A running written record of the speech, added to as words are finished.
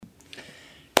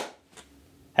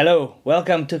Hello,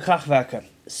 welcome to Krachtwerker.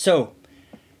 So,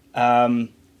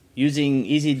 using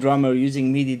EZDrummer,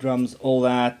 using MIDI drums, all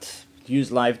that,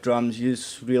 use live drums,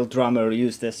 use real drummer,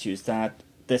 use this, use that.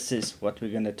 This is what we're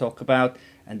going to talk about,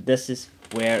 and this is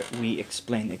where we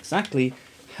explain exactly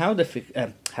how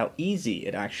easy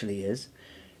it actually is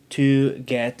to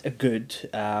get a good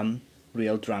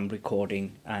real drum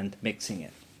recording and mixing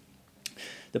it.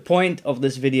 The point of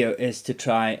this video is to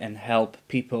try and help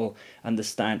people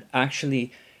understand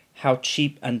actually how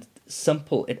cheap and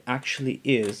simple it actually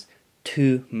is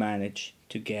to manage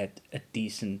to get a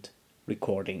decent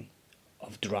recording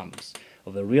of drums,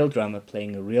 of a real drummer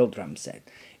playing a real drum set,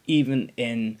 even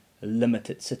in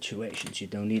limited situations. You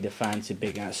don't need a fancy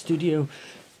big ass studio,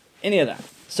 any of that.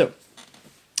 So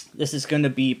this is going to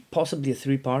be possibly a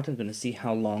three-part. I'm going to see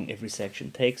how long every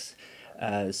section takes.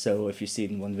 So if you see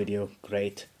it in one video,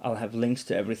 great. I'll have links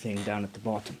to everything down at the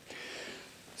bottom.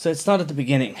 So let's start at the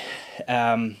beginning.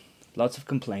 Lots of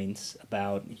complaints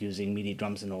about using MIDI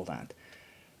drums and all that.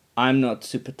 I'm not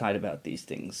super tight about these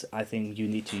things. I think you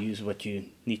need to use what you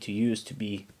need to use to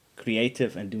be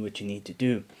creative and do what you need to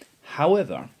do.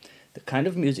 However, the kind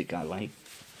of music I like,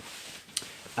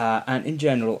 and in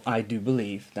general, I do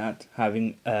believe that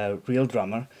having a real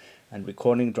drummer and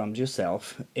recording drums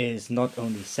yourself is not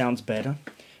only sounds better,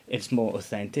 it's more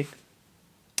authentic,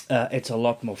 it's a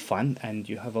lot more fun, and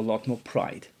you have a lot more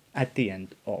pride at the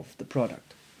end of the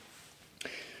product.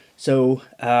 So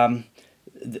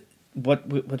what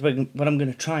I'm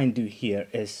going to try and do here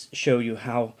is show you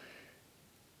how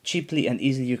cheaply and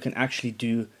easily you can actually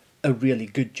do a really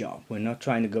good job. We're not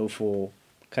trying to go for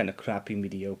kind of crappy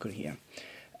mediocre here.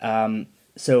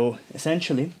 So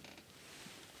essentially,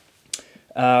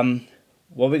 what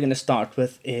we're going to start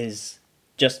with is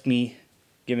just me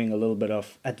giving a little bit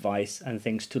of advice and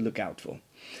things to look out for.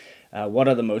 What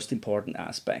are the most important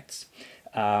aspects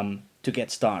to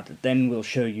get started? Then we'll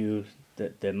show you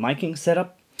the miking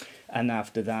setup, and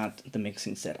after that the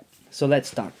mixing setup. So let's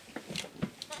start.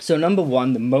 So number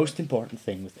one, the most important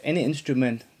thing with any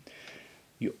instrument,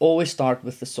 you always start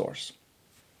with the source.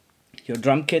 Your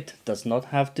drum kit does not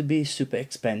have to be super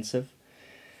expensive.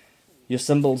 Your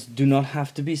cymbals do not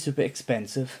have to be super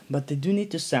expensive, but they do need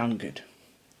to sound good.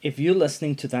 If you're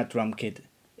listening to that drum kit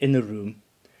in a room,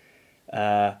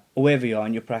 or wherever you are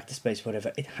in your practice space,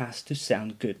 whatever, it has to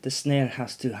sound good. The snare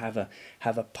has to have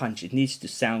a punch. It needs to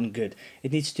sound good.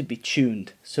 It needs to be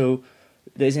tuned. So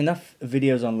there's enough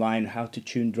videos online how to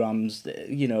tune drums.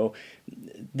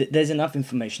 There's enough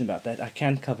information about that. I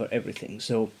can't cover everything.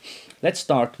 So let's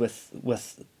start with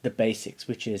the basics,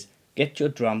 which is get your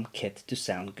drum kit to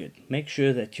sound good. Make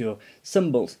sure that your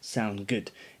cymbals sound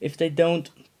good. If they don't,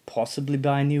 possibly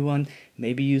buy a new one.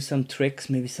 Maybe use some tricks,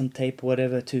 maybe some tape,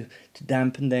 whatever, to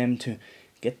dampen them, to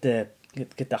get the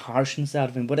harshness out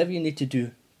of them. Whatever you need to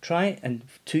do, try and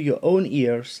to your own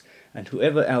ears and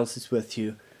whoever else is with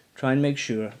you, try and make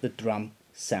sure the drum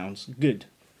sounds good.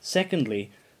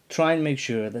 Secondly, try and make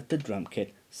sure that the drum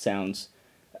kit sounds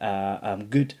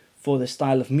good for the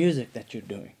style of music that you're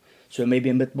doing. So maybe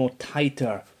a bit more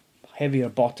tighter, heavier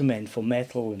bottom end for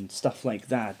metal and stuff like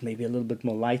that. Maybe a little bit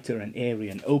more lighter and airy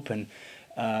and open.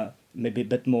 Maybe a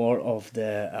bit more of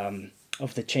the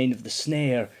chain of the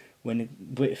snare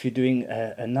if you're doing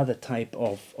another type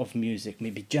of music,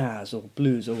 maybe jazz or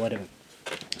blues or whatever.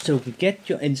 So get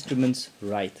your instruments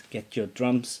right, get your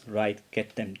drums right,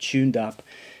 get them tuned up,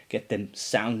 get them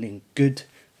sounding good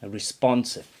and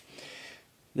responsive.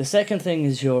 The second thing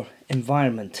is your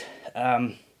environment.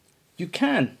 You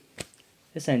can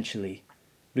essentially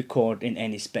record in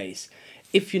any space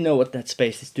if you know what that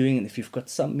space is doing and if you've got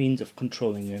some means of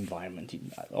controlling your environment.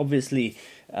 Obviously,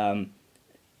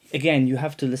 again, you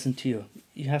have to listen to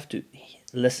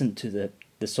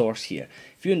the source here.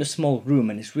 If you're in a small room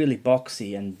and it's really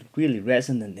boxy and really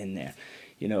resonant in there,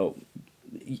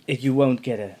 you won't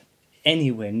get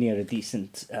anywhere near a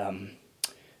decent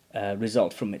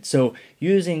result from it. So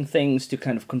using things to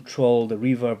kind of control the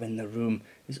reverb in the room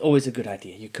is always a good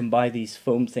idea. You can buy these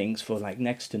foam things for like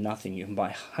next to nothing. You can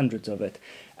buy hundreds of it,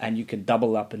 and you can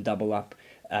double up and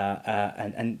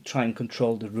try and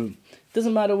control the room. It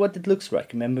doesn't matter what it looks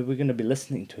like. Remember, we're going to be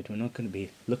listening to it. We're not going to be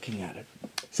looking at it.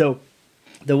 So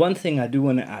the one thing I do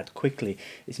want to add quickly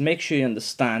is make sure you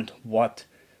understand what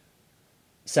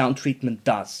sound treatment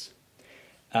does.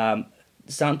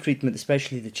 Sound treatment,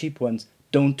 especially the cheap ones,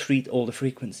 don't treat all the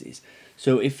frequencies.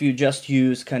 So if you just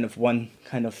use kind of one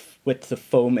kind of width of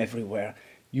foam everywhere,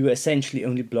 you're essentially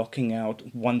only blocking out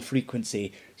one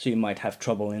frequency, so you might have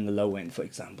trouble in the low end, for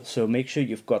example. So make sure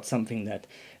you've got something that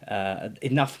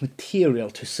enough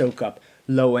material to soak up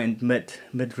low end,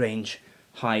 mid-range,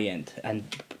 high end,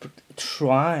 and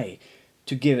try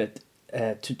to give it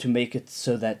to make it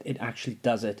so that it actually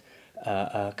does it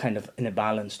kind of in a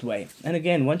balanced way. And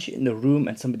again, once you're in the room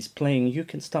and somebody's playing, you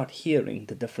can start hearing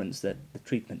the difference that the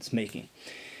treatment's making.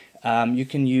 You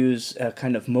can use a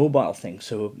kind of mobile thing,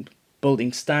 so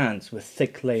building stands with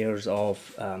thick layers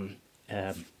of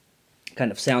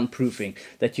kind of soundproofing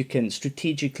that you can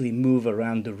strategically move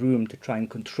around the room to try and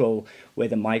control where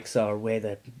the mics are, where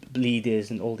the bleed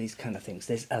is, and all these kind of things.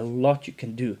 There's a lot you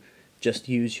can do. Just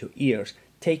use your ears.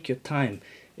 Take your time.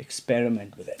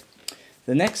 Experiment with it.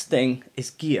 The next thing is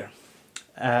gear.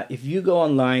 If you go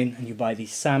online and you buy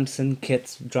these Samson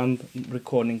kits, drum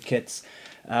recording kits,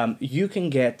 you can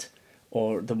get,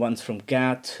 or the ones from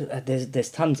GAT, there's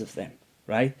tons of them,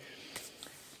 right?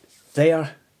 They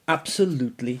are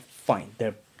absolutely fine.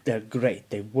 They're great.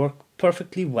 They work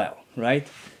perfectly well, right?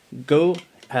 Go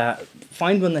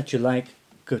find one that you like.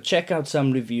 Go check out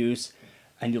some reviews,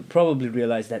 and you'll probably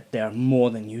realize that they are more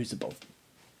than usable.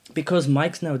 Because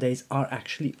mics nowadays are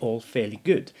actually all fairly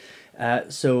good.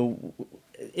 So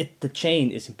the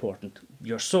chain is important.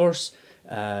 Your source,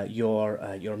 your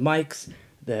mics,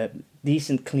 the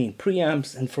decent clean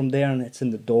preamps, and from there on it's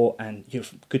in the door and you're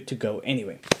good to go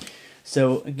anyway.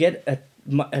 So get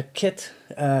a kit,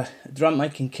 drum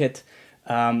miking kit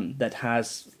that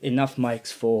has enough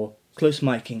mics for close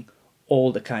miking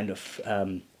all the kind of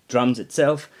drums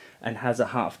itself, and has a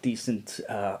half decent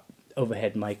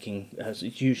overhead miking.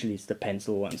 Usually it's the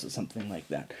pencil ones or something like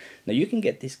that. Now you can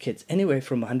get these kits anywhere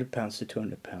from £100 to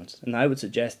 £200, and I would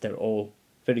suggest they're all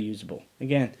very usable.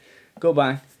 Again, go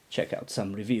back, check out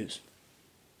some reviews.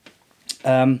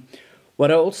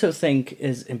 What I also think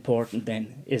is important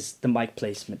then is the mic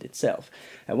placement itself.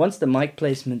 And once the mic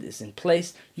placement is in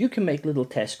place, you can make little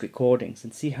test recordings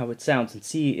and see how it sounds and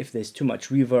see if there's too much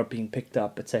reverb being picked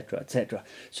up, etc., etc.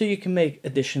 So you can make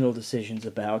additional decisions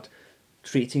about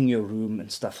treating your room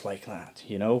and stuff like that,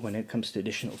 you know, when it comes to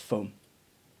additional foam.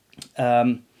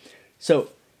 So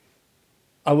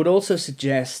I would also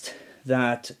suggest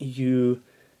that you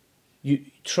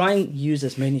try and use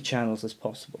as many channels as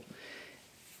possible.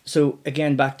 So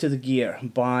again, back to the gear.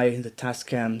 Buy the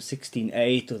Tascam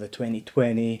 16.8 or the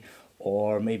 2020,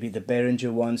 or maybe the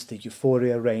Behringer ones, the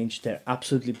Euphoria range. They're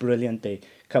absolutely brilliant. They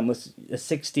come with a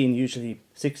 16, usually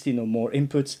 16 or more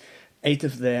inputs. 8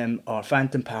 of them are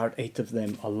phantom powered, 8 of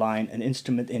them are line and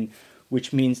instrument in,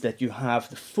 which means that you have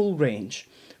the full range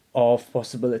of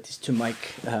possibilities to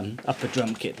mic up a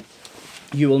drum kit.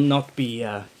 You will not be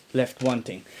left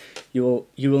wanting. You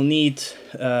will need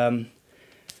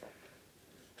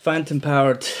phantom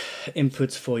powered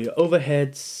inputs for your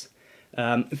overheads.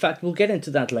 In fact, we'll get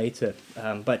into that later,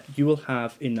 but you will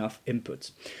have enough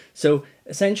inputs. So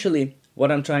essentially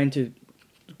what I'm trying to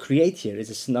create here is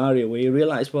a scenario where you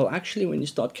realize, well, actually when you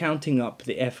start counting up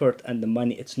the effort and the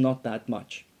money, it's not that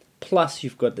much. Plus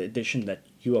you've got the addition that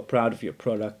you are proud of your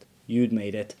product, you'd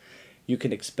made it, you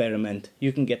can experiment,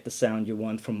 you can get the sound you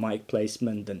want from mic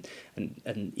placement and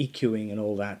EQing and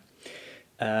all that.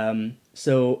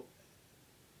 So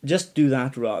just do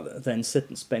that rather than sit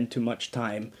and spend too much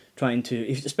time trying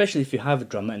to, especially if you have a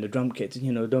drummer and a drum kit,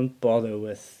 you know, don't bother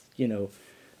with, you know,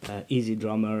 Easy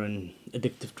Drummer and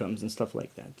Addictive Drums and stuff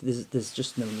like that. There's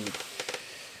just no need.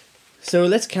 So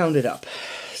let's count it up.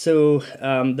 So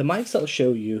the mics I'll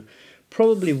show you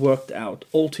probably worked out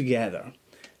altogether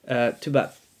to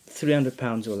about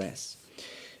 £300 or less.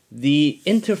 The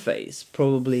interface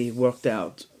probably worked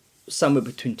out somewhere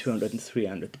between 200 and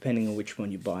 300, depending on which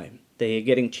one you buy. They are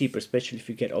getting cheaper, especially if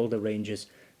you get older ranges.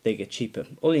 They get cheaper.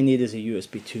 All you need is a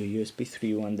USB 2, USB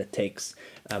 3 one that takes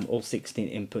all 16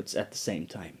 inputs at the same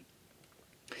time.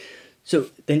 So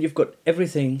then you've got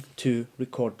everything to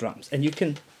record drums, and you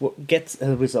can get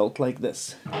a result like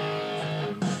this.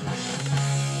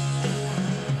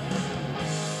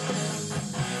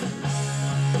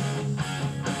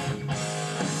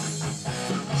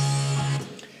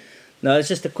 Now it's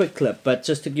just a quick clip, but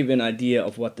just to give you an idea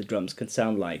of what the drums can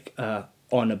sound like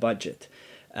on a budget.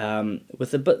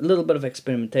 With a little bit of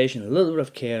experimentation, a little bit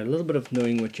of care, a little bit of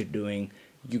knowing what you're doing,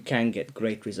 you can get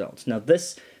great results. Now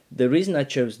the reason I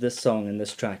chose this song and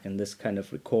this track and this kind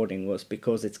of recording was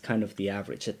because it's kind of the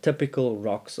average, a typical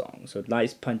rock song. So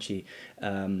nice punchy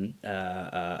drum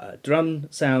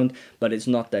sound, but it's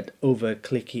not that over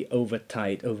clicky, over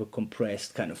tight, over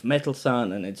compressed kind of metal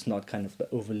sound, and it's not kind of the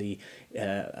overly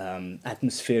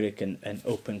atmospheric and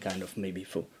open kind of maybe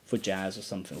for jazz or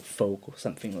something, or folk or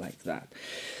something like that.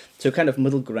 So kind of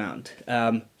middle ground.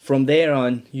 From there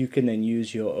on, you can then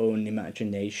use your own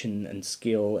imagination and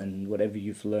skill and whatever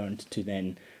you've learned to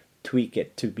then tweak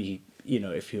it to be, you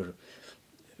know, if you're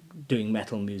doing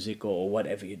metal music or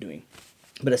whatever you're doing.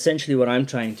 But essentially what I'm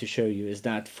trying to show you is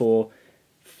that for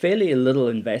fairly little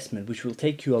investment, which will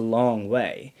take you a long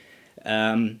way,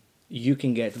 you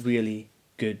can get really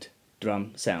good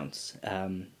drum sounds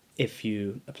if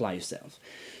you apply yourself.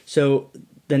 So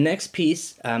the next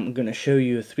piece, I'm going to show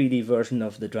you a 3D version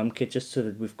of the drum kit, just so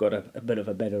that we've got a bit of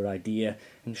a better idea,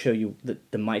 and show you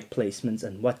the mic placements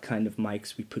and what kind of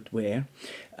mics we put where.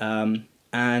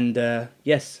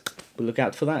 Yes, we'll look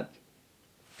out for that.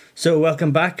 So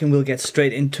welcome back, and we'll get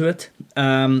straight into it.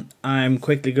 I'm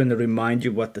quickly going to remind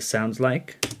you what this sounds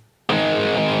like.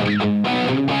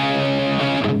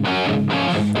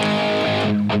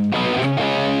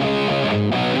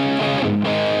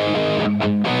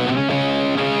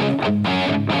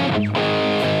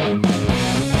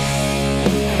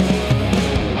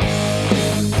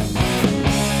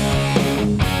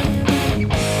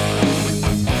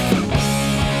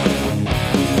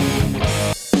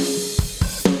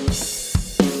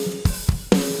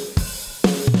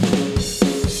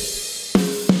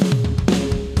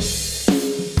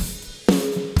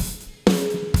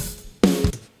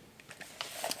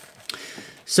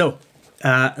 So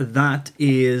that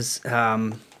is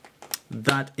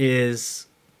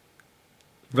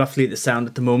roughly the sound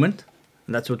at the moment.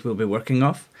 That's what we'll be working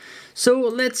off. So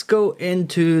let's go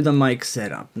into the mic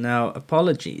setup. Now,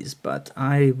 apologies, but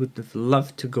I would have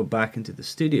loved to go back into the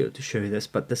studio to show you this,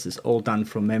 but this is all done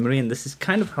from memory, and this is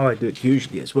kind of how I do it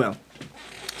usually as well.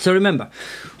 So remember,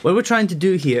 what we're trying to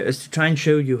do here is to try and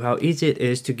show you how easy it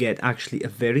is to get actually a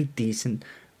very decent,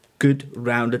 good,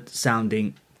 rounded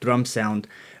sounding drum sound,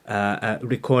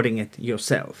 recording it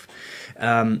yourself.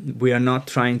 We are not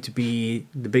trying to be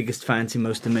the biggest, fancy,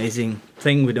 most amazing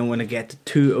thing. We don't want to get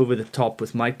too over the top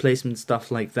with mic placement,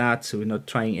 stuff like that. So we're not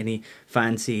trying any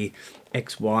fancy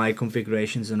XY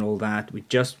configurations and all that. We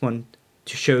just want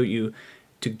to show you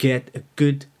to get a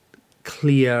good,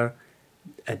 clear,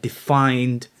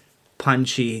 defined,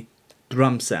 punchy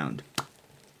drum sound.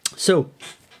 So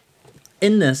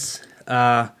in this,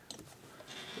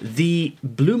 the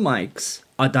blue mics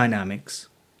are dynamics,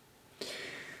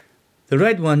 the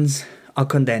red ones are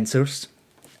condensers,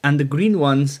 and the green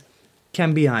ones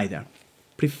can be either.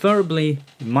 Preferably,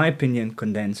 in my opinion,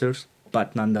 condensers,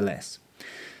 but nonetheless.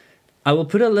 I will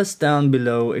put a list down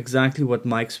below exactly what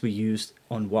mics we used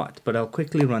on what, but I'll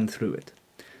quickly run through it.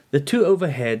 The two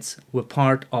overheads were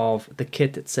part of the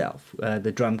kit itself,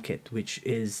 the drum kit, which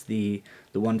is the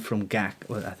one from GAC,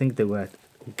 well, I think they were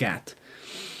GAT.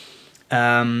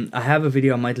 I have a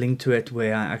video, I might link to it,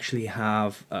 where I actually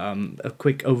have a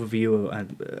quick overview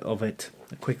of it,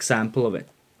 a quick sample of it.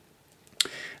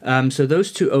 So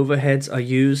those two overheads are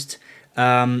used.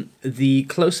 The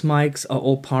close mics are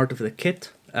all part of the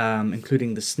kit,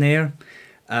 including the snare.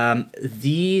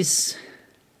 These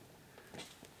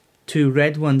two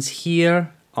red ones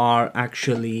here are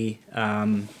actually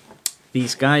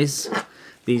these guys.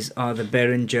 These are the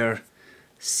Behringer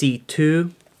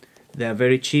C2. They're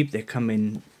very cheap. They come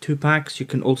in 2 packs. You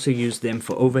can also use them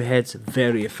for overheads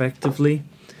very effectively.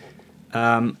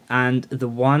 And the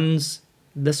ones,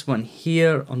 this one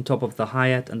here on top of the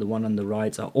hi-hat and the one on the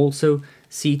right are also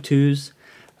C2s.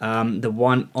 The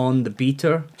one on the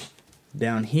beater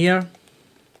down here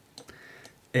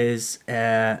is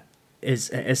a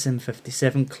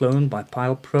SM57 clone by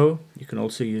Pile Pro. You can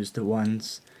also use the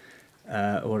ones,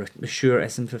 or a Shure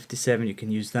SM57, you can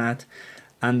use that.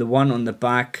 And the one on the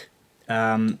back,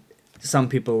 some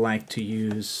people like to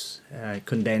use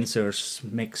condensers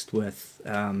mixed with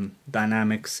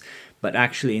dynamics, but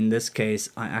actually in this case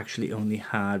I actually only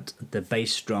had the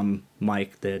bass drum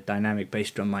mic, the dynamic bass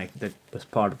drum mic that was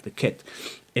part of the kit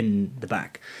in the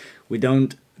back. We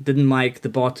didn't mic the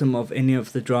bottom of any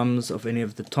of the drums, of any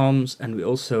of the toms, and I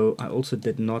also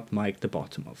did not mic the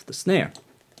bottom of the snare.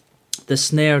 The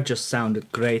snare just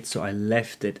sounded great, so I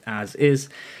left it as is.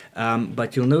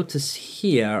 But you'll notice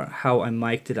here how I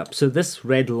mic'd it up. So this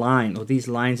red line, or these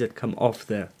lines that come off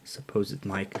the supposed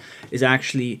mic, is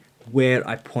actually where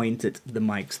I pointed the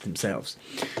mics themselves.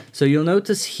 So you'll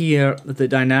notice here the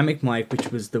dynamic mic,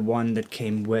 which was the one that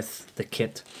came with the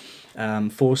kit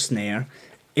for snare,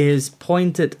 is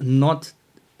pointed not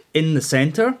in the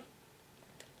center,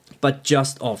 but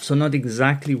just off. So not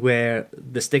exactly where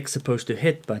the stick's supposed to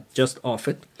hit, but just off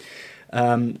it.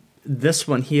 This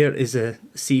one here is a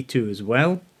C2 as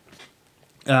well.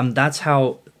 That's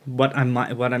how what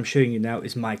I'm showing you now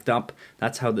is mic'd up.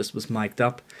 That's how this was mic'd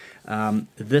up.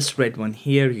 This red one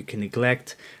here you can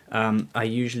neglect. I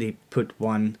usually put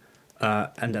one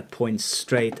and that points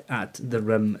straight at the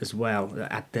rim as well,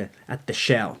 at the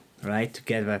shell, right, to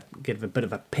get a bit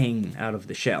of a ping out of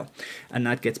the shell, and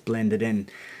that gets blended in.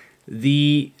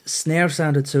 The snare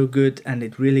sounded so good and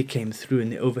it really came through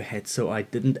in the overhead, so I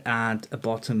didn't add a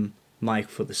bottom mic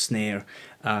for the snare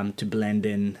to blend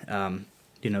in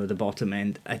the bottom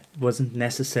end. It wasn't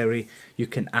necessary. You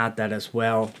can add that as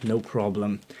well, no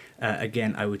problem.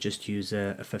 Again, I would just use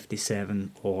a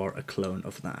 57 or a clone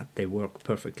of that. They work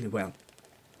perfectly well.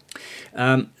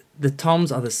 The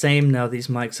toms are the same. Now these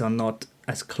mics are not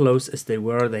as close as they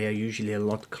were. They are usually a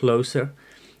lot closer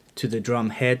to the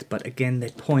drum head, but again they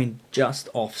point just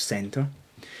off center.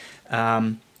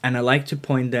 And I like to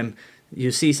point them,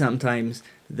 you see sometimes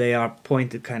they are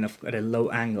pointed kind of at a low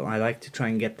angle. I like to try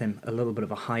and get them a little bit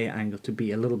of a higher angle to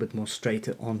be a little bit more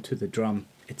straighter onto the drum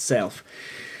itself.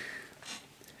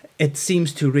 It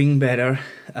seems to ring better,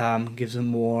 gives a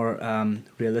more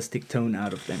realistic tone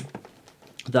out of them.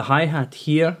 The hi-hat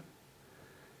here,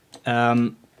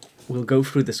 we'll go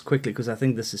through this quickly because I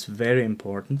think this is very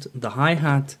important. The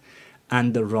hi-hat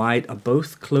and the ride are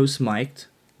both close mic'd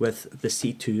with the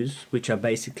C2s, which are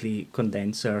basically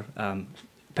condenser,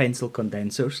 pencil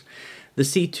condensers. The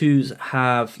C2s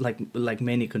have, like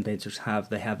many condensers have,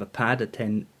 they have a pad, a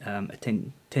 10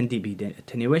 dB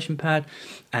attenuation pad,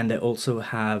 and they also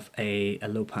have a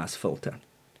low pass filter,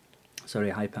 sorry,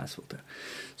 a high pass filter.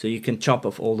 So you can chop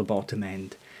off all the bottom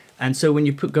end. And so when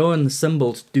you go on the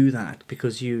cymbals, do that,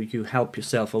 because you help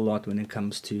yourself a lot when it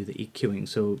comes to the EQing.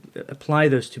 So apply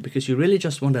those two, because you really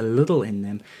just want a little in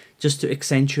them, just to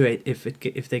accentuate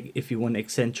if you want to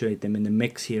accentuate them in the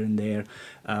mix here and there,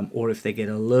 or if they get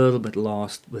a little bit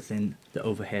lost within the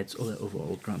overheads or the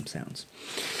overall drum sounds.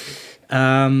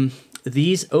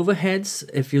 These overheads,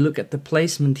 if you look at the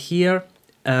placement here,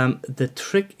 the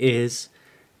trick is,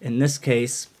 in this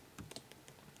case,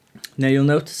 now you'll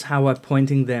notice how I'm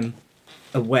pointing them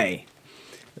away.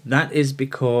 That is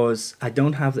because I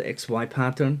don't have the XY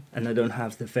pattern and I don't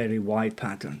have the very wide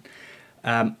pattern.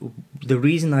 The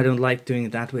reason I don't like doing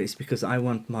it that way is because I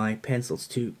want my pencils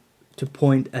to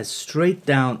point as straight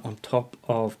down on top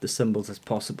of the cymbals as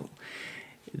possible.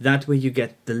 That way you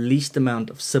get the least amount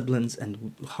of sibilance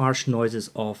and harsh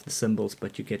noises off the cymbals,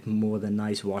 but you get more the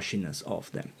nice washiness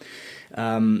of them.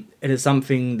 It is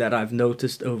something that I've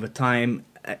noticed over time.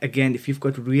 Again, if you've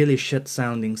got really shit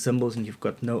sounding cymbals and you've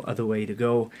got no other way to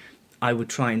go, I would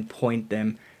try and point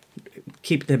them,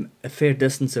 keep them a fair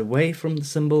distance away from the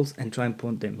cymbals and try and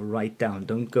point them right down.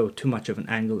 Don't go too much of an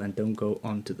angle and don't go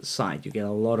onto the side. You get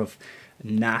a lot of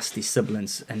nasty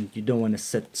sibilance and you don't want to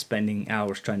sit spending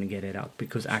hours trying to get it out,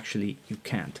 because actually you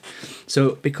can't.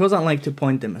 So because I like to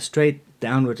point them as straight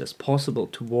downwards as possible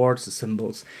towards the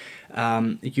cymbals,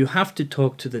 you have to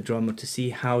talk to the drummer to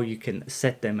see how you can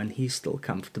set them and he's still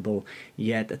comfortable,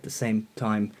 yet at the same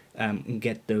time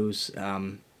get those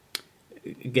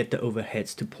get the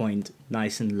overheads to point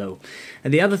nice and low,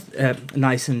 and the other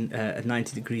nice and at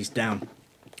 90 degrees down.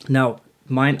 Now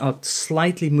mine are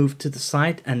slightly moved to the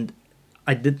side, and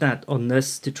I did that on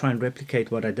this to try and replicate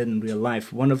what I did in real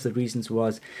life. One of the reasons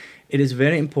was it is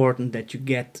very important that you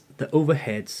get the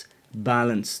overheads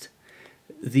balanced.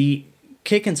 The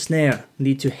kick and snare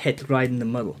need to hit right in the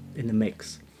middle in the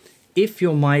mix. If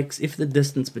the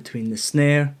distance between the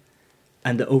snare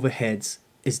and the overheads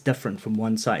is different from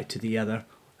one side to the other,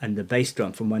 and the bass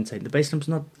drum from one side, the bass drum's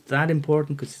not that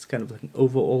important because it's kind of like an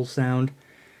overall sound,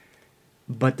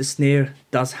 but the snare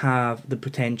does have the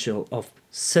potential of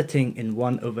sitting in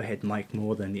one overhead mic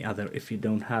more than the other if you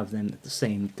don't have them at the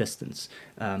same distance,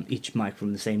 each mic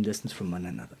from the same distance from one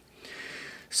another.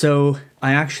 So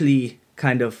I actually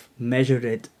kind of measured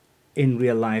it in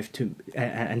real life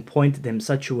and pointed them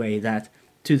such a way that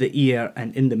to the ear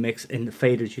and in the mix, in the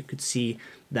faders, you could see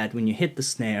that when you hit the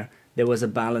snare, there was a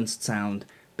balanced sound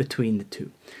between the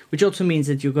two. Which also means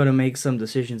that you've got to make some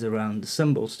decisions around the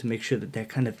cymbals to make sure that they're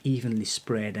kind of evenly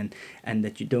spread and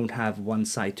that you don't have one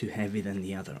side too heavy than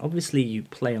the other. Obviously, you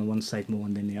play on one side more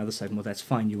and then the other side more, that's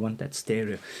fine, you want that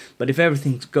stereo. But if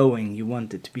everything's going, you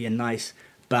want it to be a nice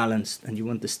balanced, and you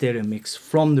want the stereo mix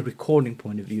from the recording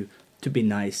point of view to be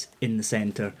nice in the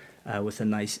center with a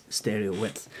nice stereo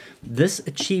width. This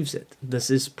achieves it. This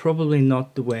is probably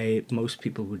not the way most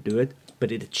people would do it,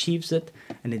 but it achieves it,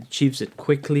 and it achieves it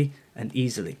quickly and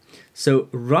easily. So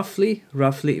roughly,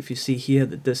 if you see here,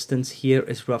 the distance here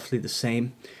is roughly the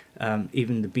same.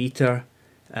 Even the beater,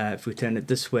 if we turn it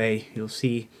this way, you'll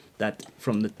see that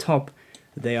from the top,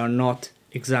 they are not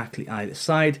exactly either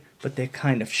side, but they're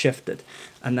kind of shifted,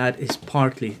 and that is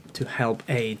partly to help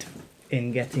aid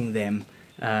in getting them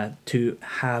to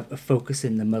have a focus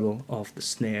in the middle of the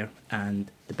snare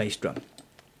and the bass drum.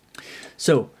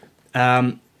 So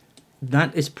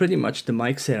that is pretty much the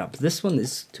mic setup. This one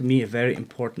is, to me, a very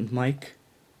important mic.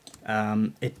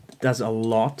 It does a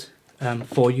lot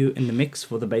for you in the mix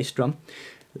for the bass drum.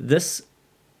 This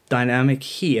dynamic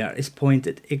here is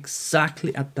pointed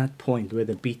exactly at that point where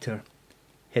the beater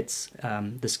hits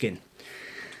the skin.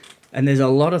 And there's a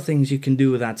lot of things you can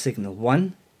do with that signal.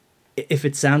 One, if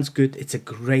it sounds good, it's a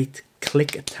great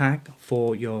click attack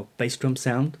for your bass drum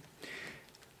sound.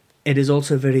 It is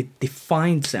also a very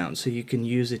defined sound, so you can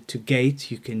use it to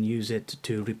gate, you can use it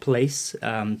to replace,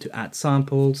 to add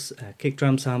samples, kick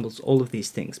drum samples, all of these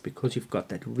things, because you've got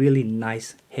that really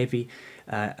nice, heavy,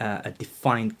 a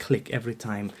defined click every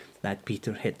time that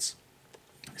beater hits.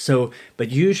 So, but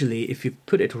usually if you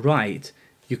put it right,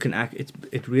 you can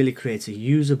it really creates a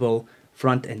usable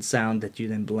front end sound that you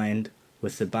then blend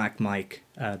with the back mic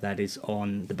that is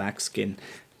on the back skin,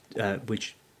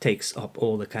 which takes up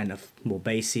all the kind of more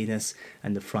bassiness,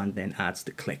 and the front then adds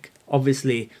the click.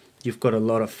 Obviously, you've got a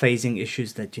lot of phasing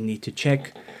issues that you need to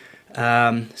check.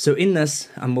 So in this,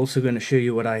 I'm also going to show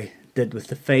you what I did with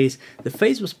the phase. The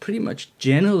phase was pretty much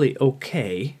generally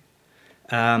okay.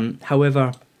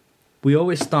 However, we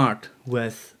always start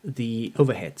with the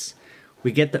overheads.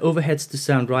 We get the overheads to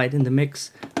sound right in the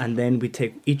mix, and then we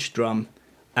take each drum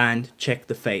and check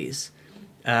the phase.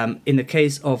 In the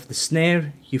case of the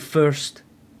snare, you first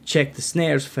check the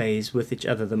snares phase with each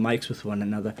other, the mics with one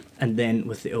another, and then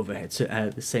with the overhead. So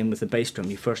the same with the bass drum.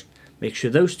 You first make sure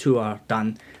those two are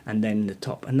done, and then the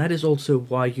top. And that is also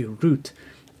why you route,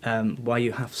 why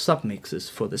you have submixes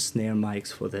for the snare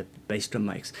mics, for the bass drum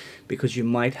mics, because you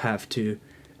might have to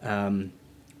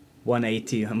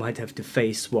 180, you might have to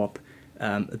phase swap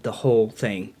the whole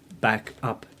thing back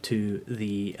up to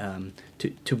the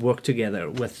to work together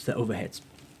with the overheads.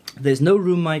 There's no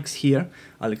room mics here.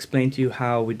 I'll explain to you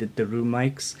how we did the room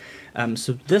mics.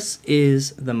 So this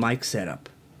is the mic setup.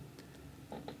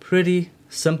 Pretty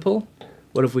simple.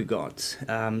 What have we got?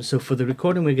 So for the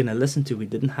recording we're going to listen to, we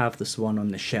didn't have the Swan on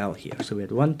the shell here. So we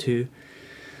had 1, 2,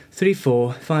 3,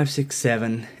 4, 5, 6,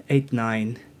 7, 8,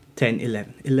 9, 10,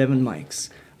 11. 11 mics.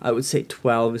 I would say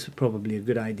 12 is probably a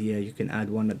good idea. You can add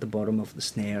one at the bottom of the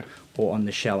snare or on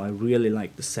the shell. I really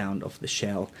like the sound of the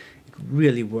shell. It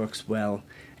really works well.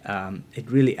 It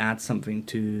really adds something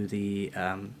to the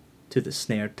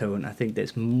snare tone. I think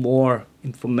there's more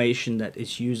information that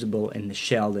is usable in the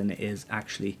shell than it is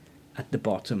actually at the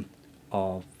bottom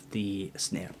of the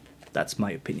snare. That's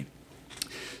my opinion.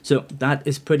 So that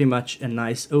is pretty much a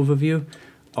nice overview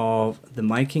of the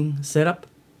miking setup.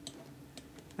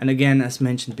 And again, as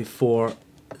mentioned before,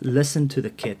 listen to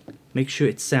the kit. Make sure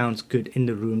it sounds good in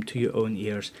the room to your own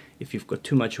ears. If you've got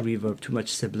too much reverb, too much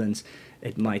sibilance,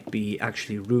 it might be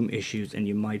actually room issues, and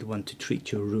you might want to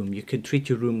treat your room. You can treat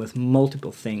your room with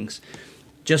multiple things.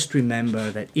 Just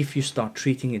remember that if you start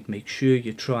treating it, make sure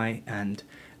you try and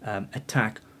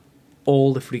attack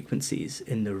all the frequencies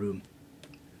in the room,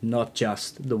 not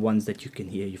just the ones that you can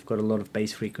hear. You've got a lot of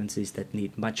bass frequencies that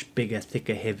need much bigger,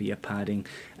 thicker, heavier padding,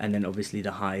 and then obviously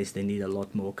the highs, they need a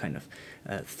lot more kind of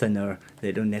thinner.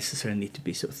 They don't necessarily need to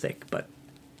be so thick, but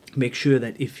make sure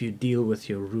that if you deal with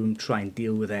your room, try and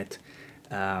deal with it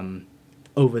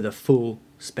over the full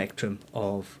spectrum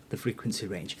of the frequency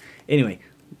range. Anyway,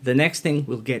 the next thing,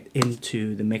 we'll get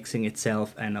into the mixing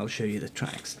itself, and I'll show you the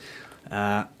tracks,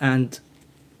 and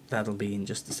that'll be in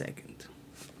just a second.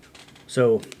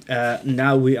 So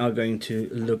now we are going to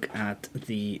look at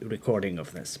the recording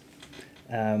of this.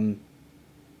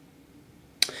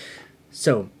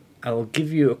 So I will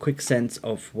give you a quick sense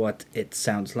of what it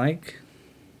sounds like.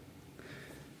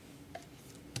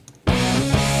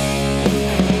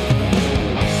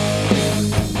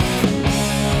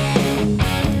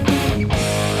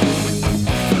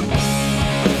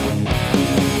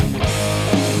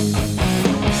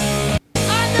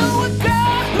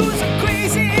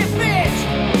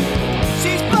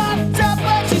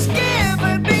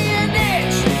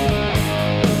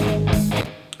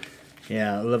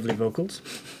 Lovely vocals.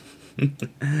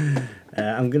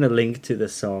 I'm gonna link to the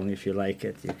song. If you like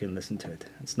it, you can listen to it.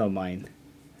 It's not mine.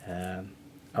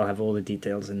 I'll have all the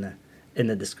details in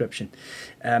the description.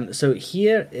 So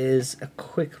here is a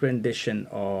quick rendition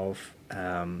of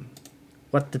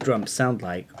what the drums sound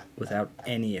like without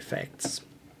any effects,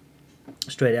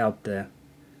 straight out the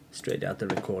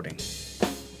recording.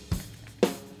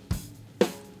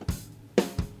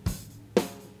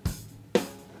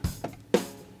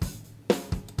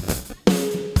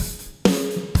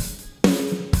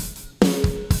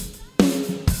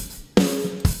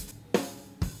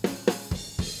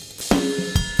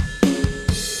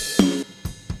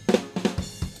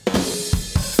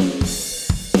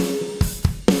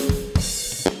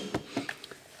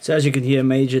 So as you can hear,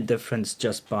 major difference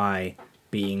just by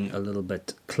being a little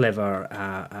bit clever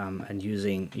and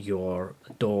using your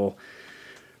DAW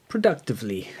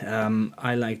productively.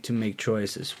 I like to make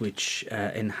choices which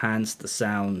enhance the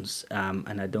sounds,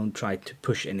 and I don't try to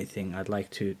push anything. I'd like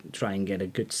to try and get a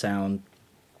good sound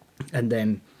and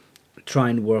then try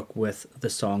and work with the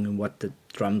song and what the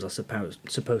drums are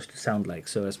supposed to sound like.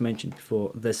 So as mentioned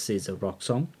before, this is a rock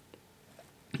song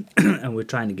and we're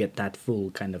trying to get that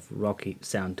full kind of rocky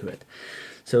sound to it.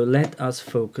 So let us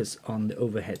focus on the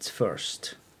overheads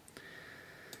first.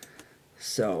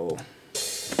 So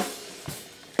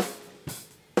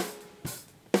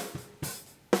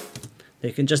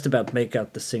you can just about make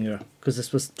out the singer, because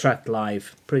this was tracked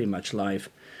live, pretty much live,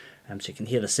 so you can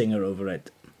hear the singer over it.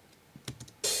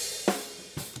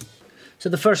 So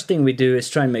the first thing we do is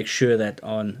try and make sure that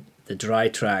on the dry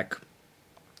track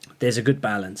there's a good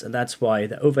balance, and that's why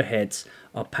the overheads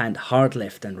are panned hard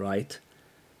left and right,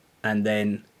 and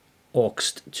then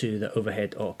auxed to the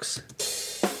overhead aux.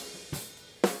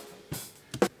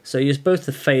 So I use both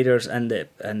the faders and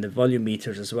the volume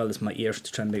meters as well as my ears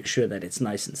to try and make sure that it's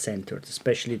nice and centered,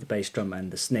 especially the bass drum and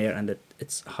the snare, and that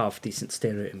it's half decent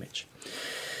stereo image.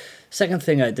 Second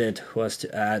thing I did was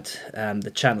to add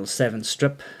the channel 7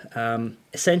 strip.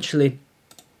 Essentially,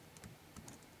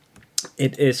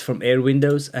 it is from Air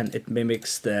Windows and it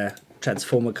mimics the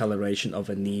transformer coloration of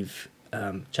a Neve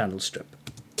channel strip.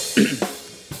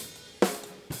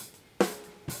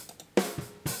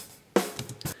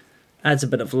 Adds a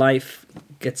bit of life,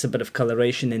 gets a bit of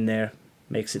coloration in there,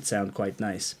 makes it sound quite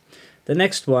nice. The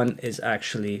next one is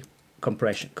actually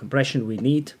compression. Compression we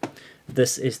need.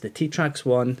 This is the T-Trax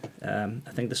one.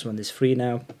 I think this one is free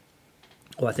now.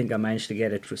 Or I think I managed to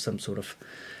get it through some sort of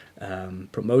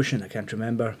promotion, I can't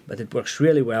remember. But it works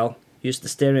really well. Use the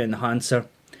stereo enhancer.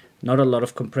 Not a lot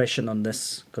of compression on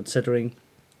this considering.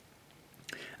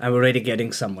 And we're already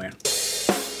getting somewhere.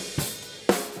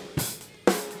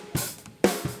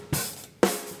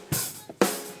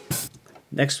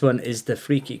 Next one is the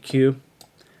Freak EQ.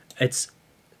 It's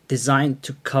designed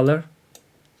to color,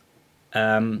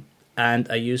 and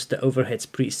I used the overheads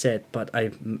preset, but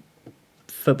I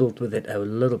fibbled with it a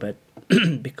little bit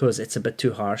because it's a bit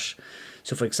too harsh.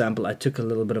 So for example, I took a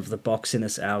little bit of the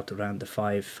boxiness out around the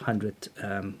 500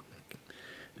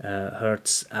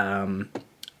 hertz.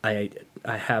 I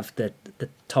have the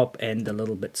top end a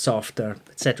little bit softer,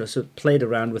 etc. So played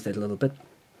around with it a little bit.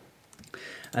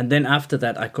 And then after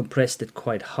that, I compressed it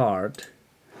quite hard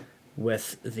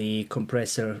with the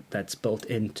compressor that's built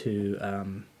into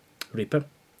Reaper,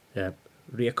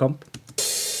 Reacomp.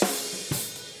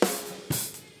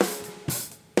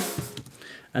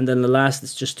 And then the last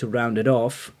is just to round it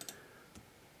off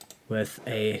with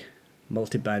a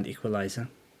multi-band equalizer.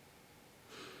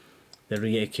 The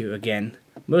Re-EQ again.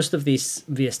 Most of these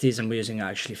VSTs I'm using are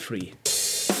actually free.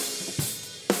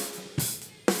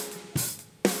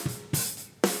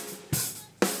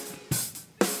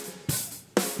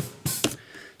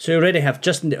 So you already have,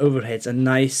 just in the overheads, a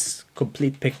nice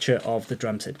complete picture of the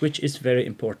drum set, which is very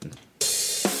important.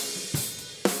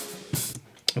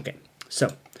 Okay, so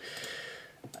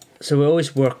we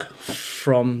always work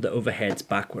from the overheads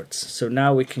backwards. So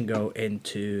now we can go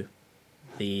into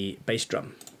the bass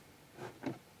drum.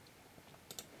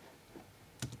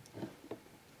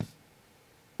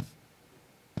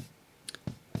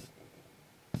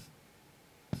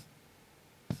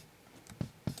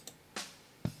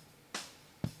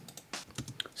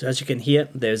 So as you can hear,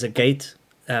 there's a gate,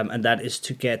 and that is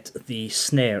to get the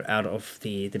snare out of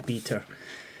the beater.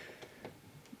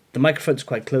 The microphone's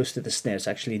quite close to the snare, it's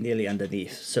actually nearly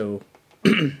underneath. So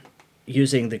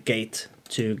using the gate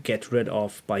to get rid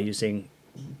of by using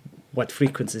what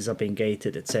frequencies are being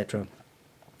gated, etc.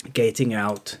 Gating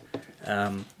out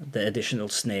the additional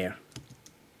snare.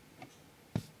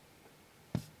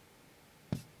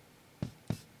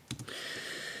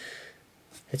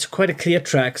 It's quite a clear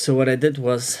track, so what I did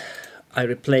was I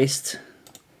replaced,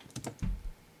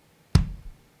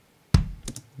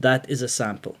 that is a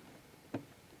sample.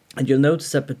 And you'll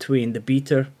notice that between the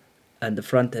beater and the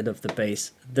front end of the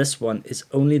bass, this one is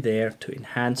only there to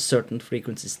enhance certain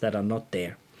frequencies that are not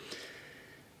there.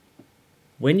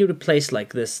 When you replace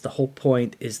like this, the whole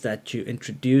point is that you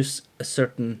introduce a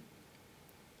certain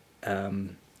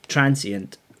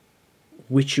transient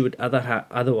which you would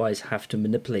otherwise have to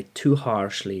manipulate too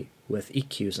harshly with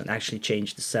EQs and actually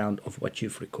change the sound of what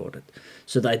you've recorded.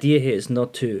 So the idea here is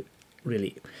not to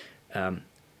really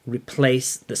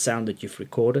replace the sound that you've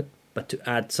recorded, but to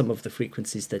add some of the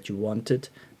frequencies that you wanted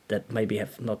that maybe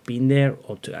have not been there,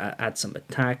 or to add some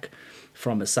attack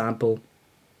from a sample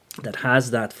that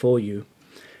has that for you.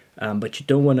 But you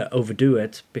don't want to overdo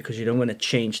it because you don't want to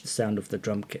change the sound of the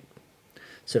drum kit.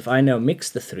 So if I now mix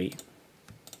the three,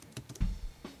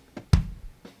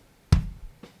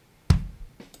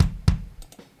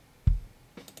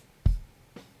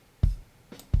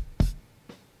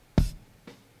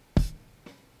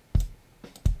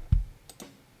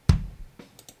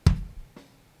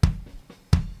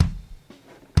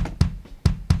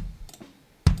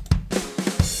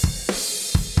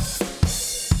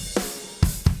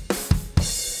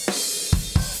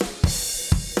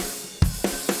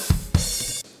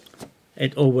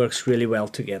 it all works really well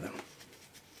together.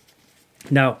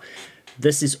 Now,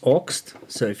 this is auxed,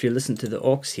 so if you listen to the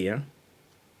aux here,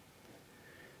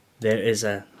 there is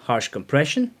a harsh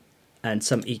compression and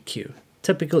some EQ.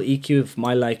 Typical EQ of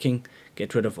my liking,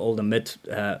 get rid of all the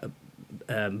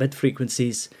mid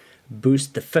frequencies,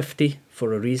 boost the 50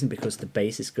 for a reason, because the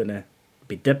bass is going to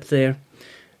be dipped there.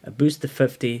 Boost the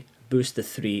 50, boost the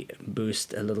 3,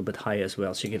 boost a little bit higher as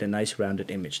well, so you get a nice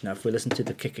rounded image. Now if we listen to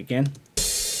the kick again,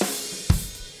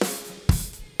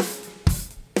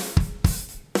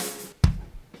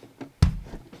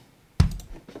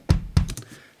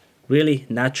 really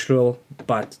natural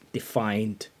but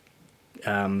defined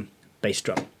bass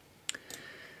drum.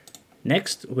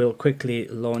 Next, we'll quickly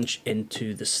launch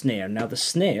into the snare. Now the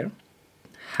snare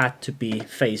had to be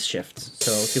phase shift,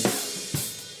 so I'll give it.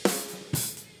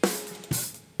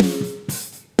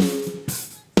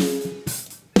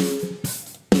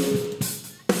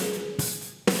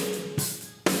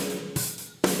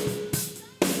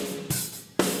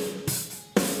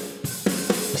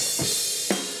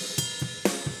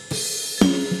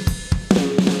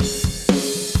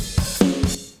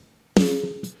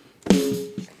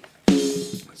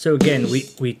 So again,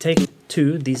 we take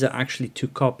two. These are actually two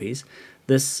copies.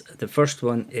 The first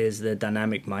one is the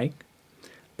dynamic mic.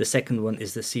 The second one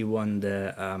is the C1,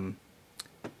 the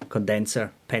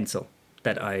condenser pencil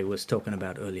that I was talking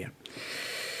about earlier.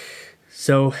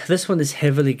 So this one is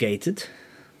heavily gated.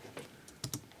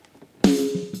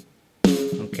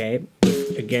 Okay,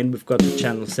 again we've got the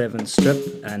channel 7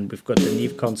 strip, and we've got the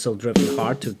Neve console driven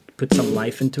hard to put some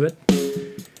life into it.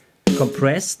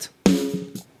 Compressed.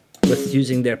 With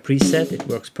using their preset, it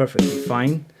works perfectly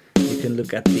fine. You can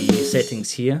look at the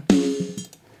settings here.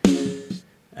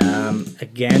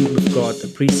 Again, we've got a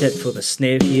preset for the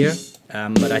snare here,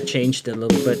 but I changed it a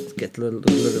little bit, get a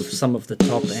little of some of the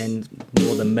top end,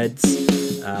 more the mids,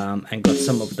 and got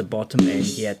some of the bottom end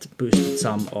yet, boosted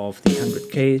some of the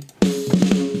 100K,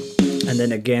 and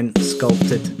then again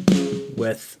sculpted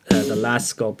with the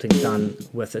last sculpting done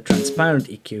with a transparent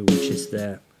EQ, which is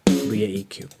the rear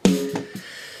EQ.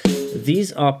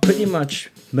 These are pretty much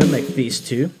mimic these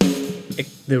two.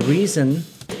 The reason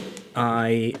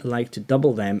I like to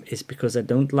double them is because I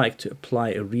don't like to apply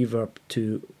a reverb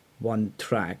to one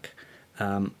track,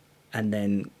 and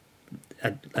then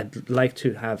I'd like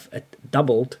to have it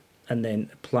doubled and then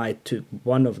apply it to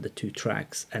one of the two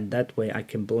tracks, and that way I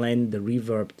can blend the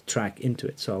reverb track into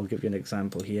it. So I'll give you an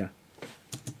example here.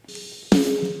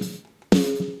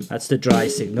 That's the dry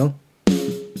signal.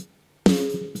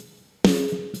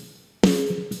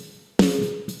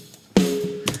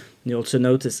 You also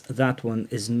notice that one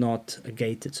is not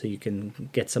gated, so you can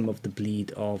get some of the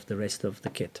bleed of the rest of the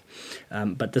kit.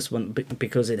 But this one,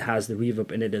 because it has the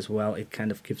reverb in it as well, it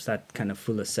kind of gives that kind of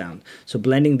fuller sound. So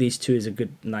blending these two is a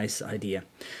good, nice idea.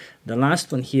 The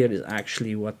last one here is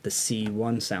actually what the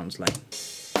C1 sounds like.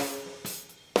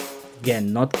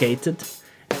 Again, not gated.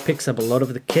 It picks up a lot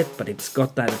of the kit, but it's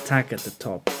got that attack at the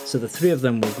top. So the three of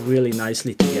them work really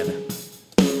nicely together.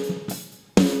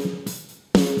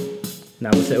 Now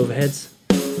with the overheads,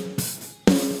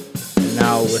 and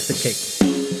now with the kick.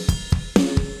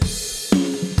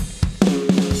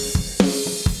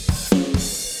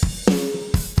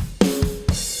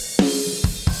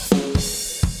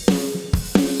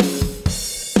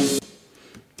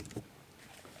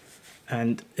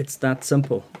 And it's that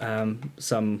simple.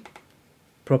 Some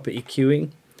proper EQing,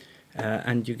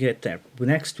 and you get there.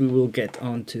 Next we will get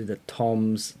onto the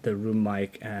toms, the room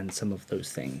mic, and some of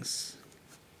those things.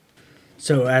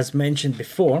 So as mentioned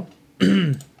before,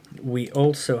 we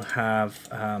also have,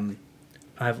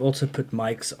 I've also put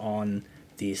mics on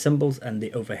the cymbals and the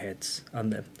overheads,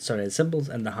 on the cymbals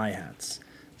and the hi-hats.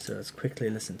 So let's quickly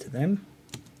listen to them.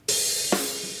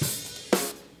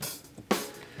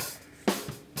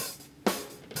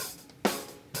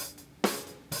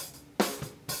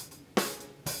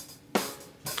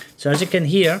 So as you can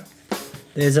hear,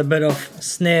 there's a bit of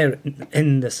snare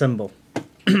in the cymbal.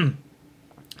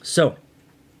 So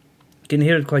you can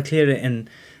hear it quite clearly in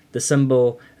the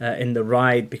cymbal in the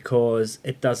ride, because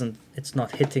it's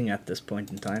not hitting at this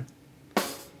point in time.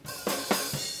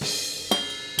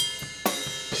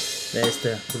 There's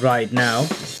the ride now.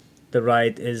 The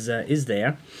ride is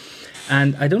there,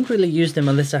 and I don't really use them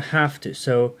unless I have to.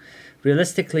 So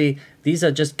realistically, these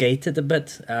are just gated a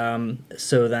bit,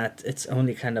 so that it's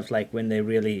only kind of like when they're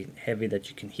really heavy that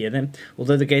you can hear them.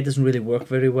 Although the gate doesn't really work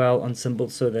very well on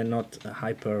cymbals, so they're not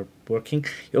hyper working.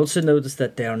 You also notice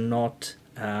that they are not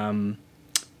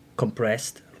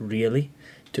compressed really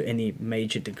to any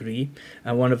major degree,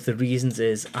 and one of the reasons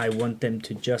is I want them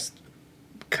to just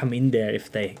come in there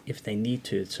if they need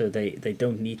to, so they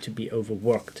don't need to be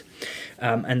overworked,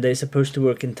 and they're supposed to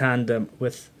work in tandem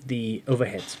with the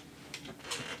overheads.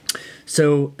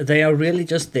 So they are really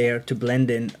just there to blend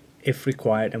in if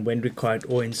required and when required,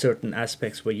 or in certain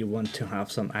aspects where you want to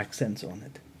have some accents on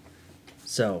it.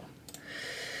 So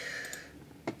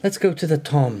let's go to the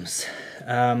toms.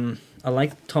 I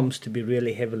like toms to be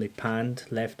really heavily panned,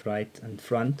 left, right, and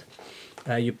front.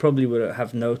 You probably would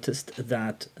have noticed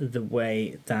that the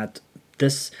way that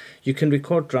this, you can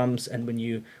record drums, and when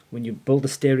you build a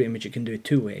stereo image, you can do it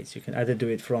two ways. You can either do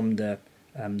it from the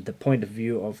point of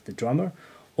view of the drummer,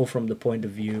 or from the point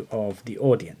of view of the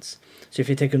audience. So if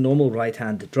you take a normal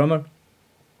right-handed drummer,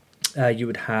 you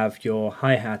would have your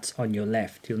hi-hats on your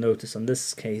left. You'll notice in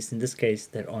this case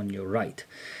they're on your right,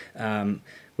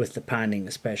 with the panning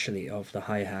especially of the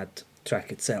hi-hat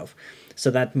track itself. So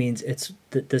that means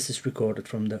this is recorded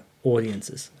from the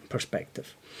audience's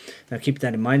perspective. Now keep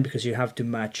that in mind, because you have to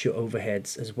match your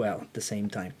overheads as well at the same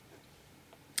time.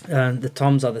 The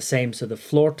toms are the same, so the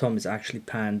floor tom is actually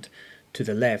panned to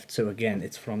the left, so again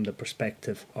it's from the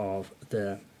perspective of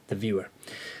the viewer.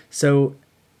 So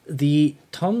the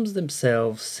toms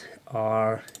themselves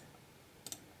are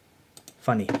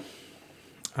funny.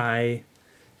 I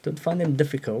don't find them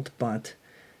difficult, but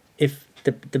if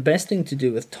the best thing to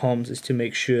do with toms is to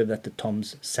make sure that the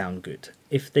toms sound good.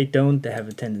 If they don't, they have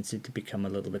a tendency to become a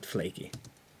little bit flaky.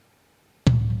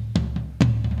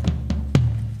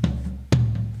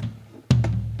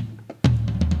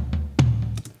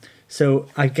 So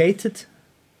I gated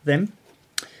them.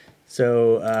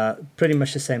 So pretty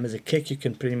much the same as a kick. You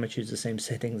can pretty much use the same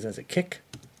settings as a kick.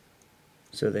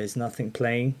 So there's nothing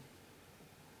playing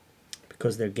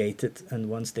because they're gated, and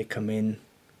once they come in,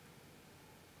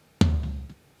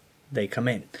 they come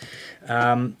in.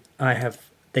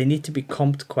 They need to be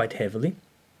comped quite heavily.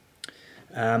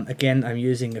 Again, I'm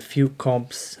using a few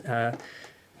comps.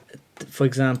 For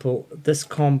example, this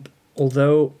comp,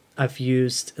 although I've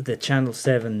used the Channel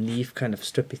 7 Neve kind of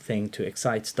strippy thing to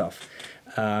excite stuff,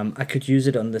 I could use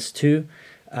it on this too.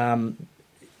 I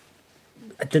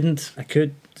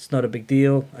could, it's not a big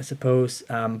deal, I suppose,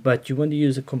 but you want to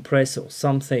use a compressor,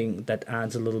 something that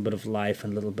adds a little bit of life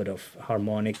and a little bit of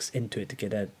harmonics into it to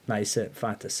get a nicer,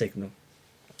 fatter signal.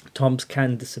 Toms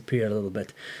can disappear a little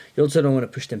bit. You also don't want to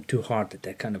push them too hard that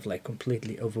they're kind of like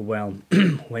completely overwhelmed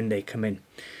when they come in.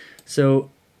 So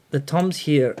the toms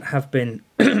here have been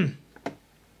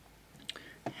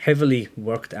heavily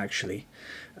worked actually,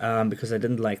 because I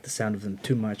didn't like the sound of them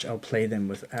too much. I'll play them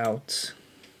without.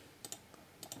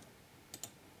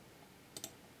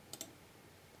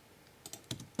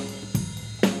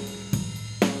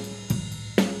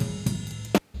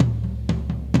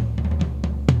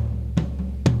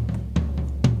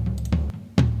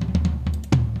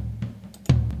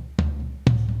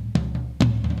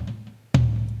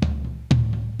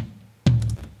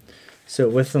 So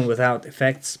with and without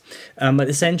effects, but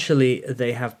essentially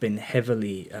they have been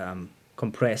heavily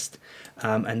compressed,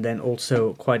 and then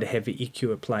also quite a heavy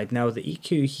EQ applied. Now the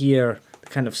EQ here, the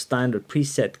kind of standard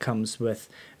preset, comes with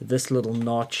this little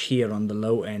notch here on the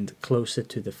low end, closer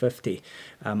to the 50.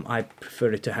 I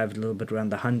prefer it to have it a little bit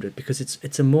around the 100 because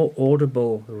it's a more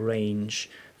audible range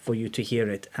for you to hear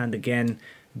it. And again,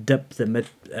 dip the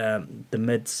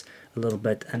mids a little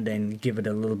bit, and then give it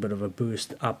a little bit of a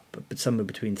boost up, but somewhere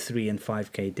between 3 and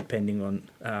 5k, depending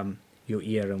on your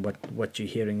ear and what you're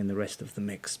hearing in the rest of the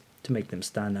mix, to make them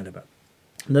stand out a bit.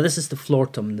 Now this is the floor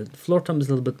tom. The floor tom is a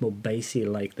little bit more bassy,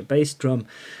 like the bass drum.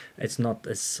 It's not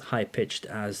as high pitched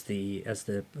as the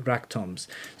rack toms,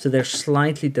 so they're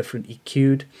slightly different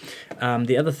EQ'd.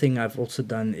 The other thing I've also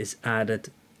done is added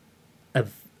a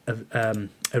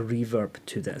reverb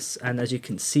to this, and as you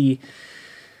can see,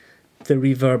 the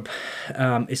reverb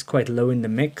is quite low in the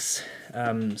mix.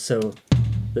 So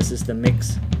this is the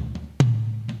mix,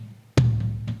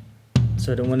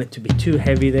 so I don't want it to be too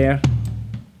heavy there.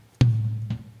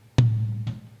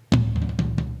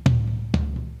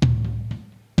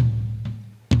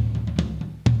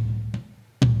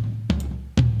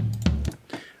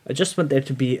 I just want there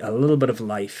to be a little bit of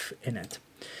life in it.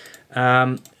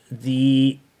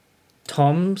 The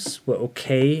toms were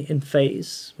okay in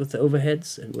phase with the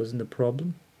overheads. It wasn't a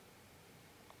problem.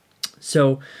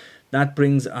 So that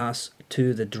brings us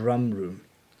to the drum room.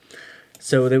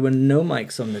 So there were no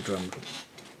mics on the drum room.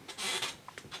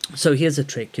 So here's a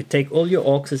trick. You take all your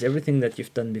auxes, everything that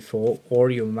you've done before, or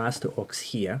your master aux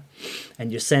here,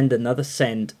 and you send another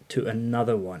send to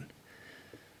another one.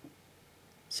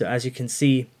 So as you can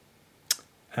see,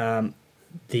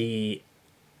 the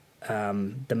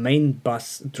main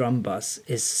bus, drum bus,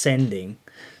 is sending.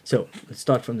 So let's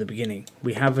start from the beginning.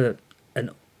 We have an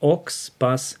aux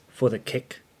bus for the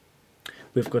kick.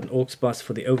 We've got an aux bus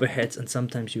for the overheads, and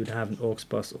sometimes you would have an aux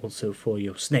bus also for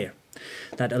your snare.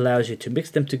 That allows you to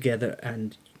mix them together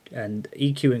and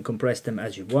EQ and compress them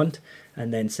as you want,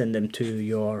 and then send them to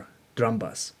your drum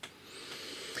bus.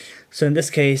 So in this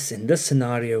case, in this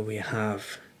scenario, we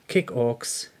have kick aux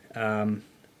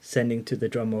sending to the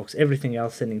drum aux, everything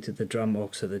else sending to the drum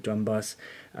aux or the drum bus.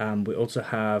 We also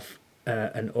have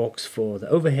an aux for the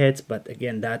overheads, but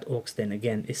again, that aux then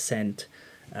again is sent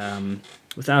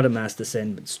without a master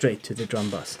send, but straight to the drum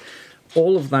bus.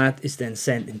 All of that is then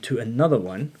sent into another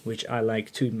one, which I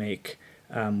like to make,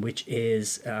 which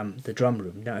is the drum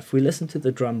room. Now, if we listen to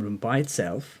the drum room by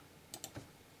itself,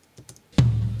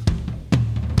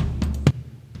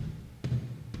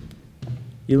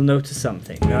 you'll notice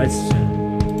something. Now,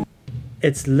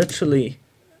 it's literally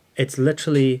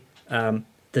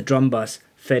the drum bus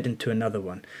fed into another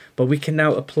one, but we can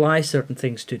now apply certain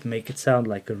things to make it sound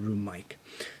like a room mic.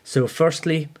 So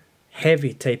firstly,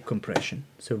 heavy tape compression,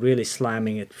 so really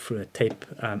slamming it through a tape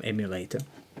emulator,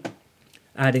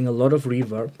 adding a lot of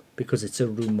reverb because it's a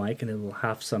room mic and it will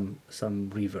have some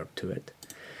reverb to it,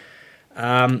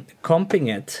 comping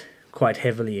it quite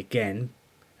heavily again,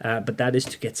 but that is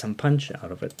to get some punch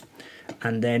out of it,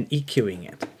 and then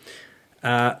EQing it.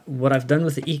 What I've done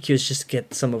with the EQ is just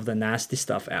get some of the nasty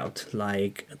stuff out,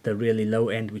 like the really low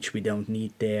end, which we don't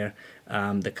need there,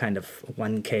 the kind of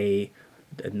 1K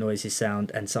noisy sound,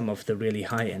 and some of the really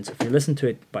high end. So if you listen to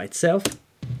it by itself,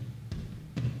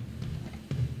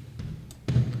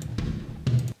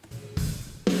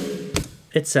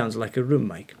 it sounds like a room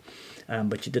mic,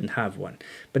 but you didn't have one.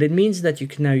 But it means that you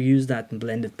can now use that and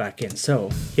blend it back in. So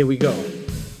here we go.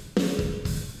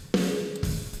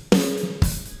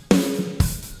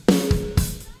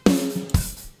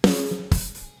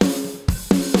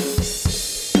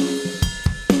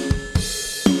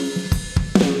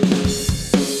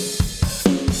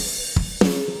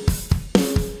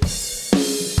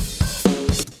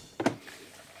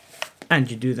 And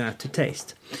you do that to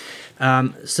taste.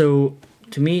 So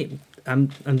to me, I'm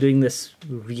doing this,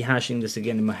 rehashing this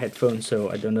again in my headphones,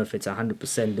 so I don't know if it's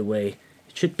 100% the way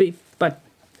it should be, but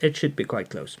it should be quite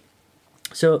close.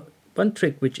 So one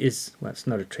trick, which is, well, it's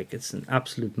not a trick, it's an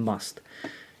absolute must.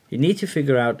 You need to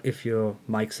figure out if your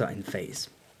mics are in phase.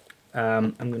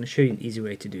 I'm going to show you an easy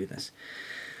way to do this.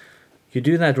 You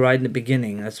do that right in the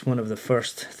beginning. That's one of the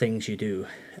first things you do,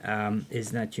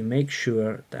 is that you make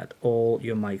sure that all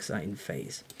your mics are in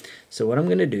phase. So what I'm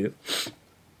going to do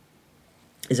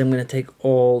is I'm going to take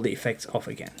all the effects off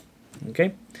again.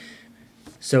 Okay?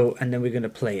 So, and then we're going to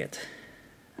play it.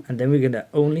 And then we're going to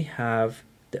only have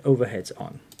the overheads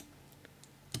on.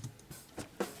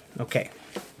 Okay.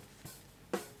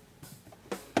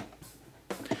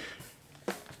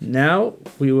 Now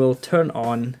we will turn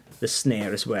on the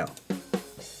snare as well.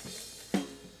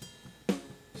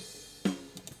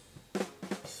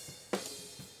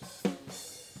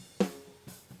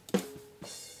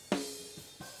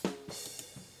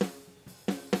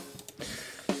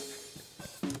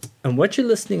 And what you're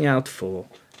listening out for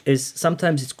is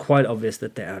sometimes it's quite obvious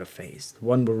that they're out of phase.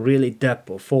 One will really dip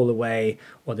or fall away,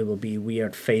 or there will be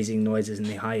weird phasing noises in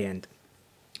the high end.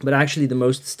 But actually the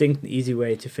most distinct and easy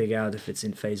way to figure out if it's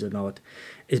in phase or not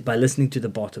is by listening to the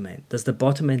bottom end. Does the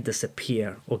bottom end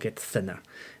disappear or get thinner?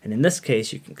 And in this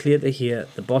case, you can clearly hear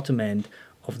the bottom end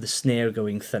of the snare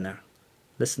going thinner.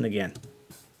 Listen again.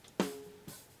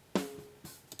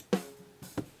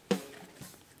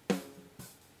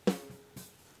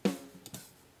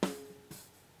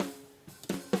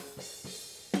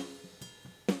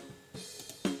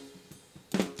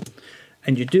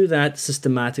 And you do that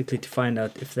systematically to find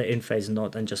out if they're in phase or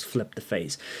not, and just flip the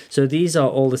phase. So these are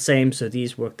all the same, so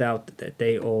these worked out that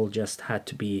they all just had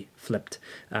to be flipped,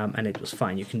 and it was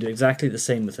fine. You can do exactly the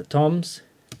same with the toms.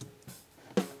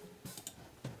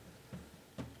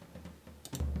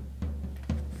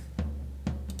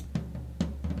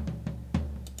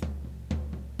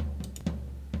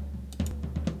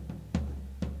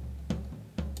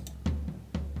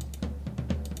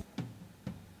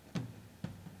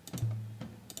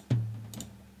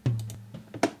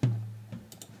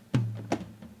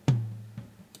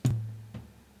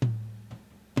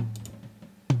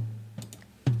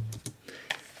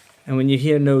 And when you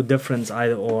hear no difference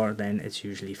either or, then it's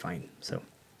usually fine. So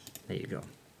there you go.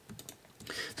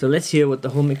 So let's hear what the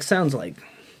whole mix sounds like.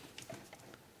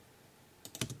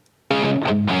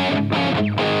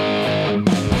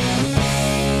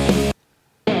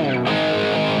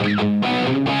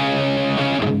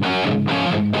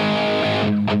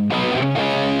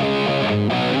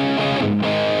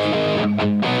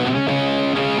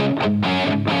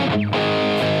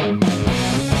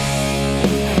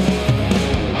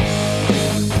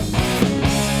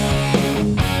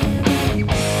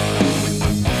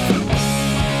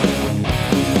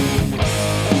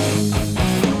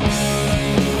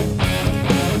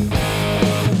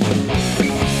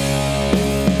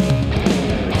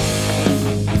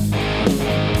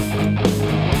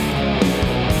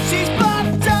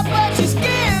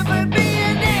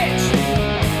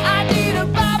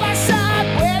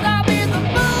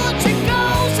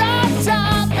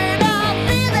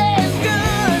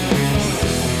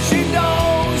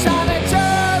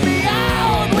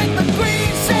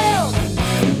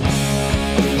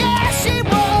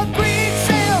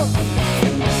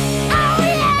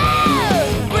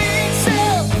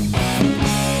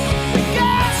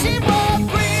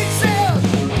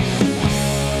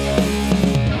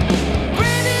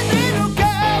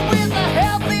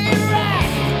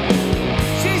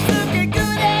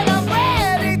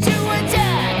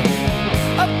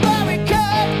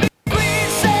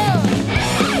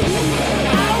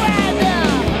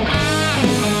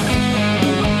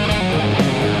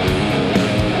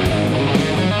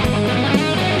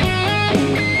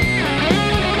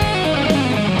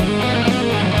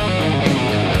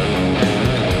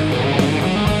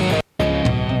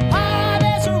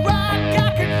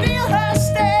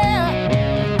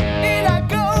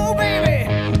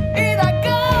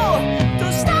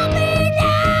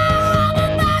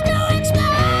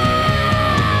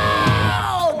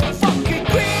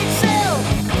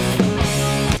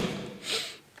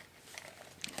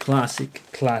 classic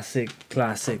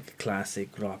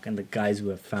rock, and the guys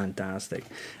were fantastic.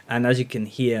 And as you can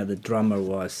hear, the drummer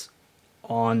was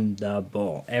on the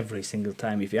ball every single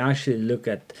time. If you actually look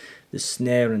at the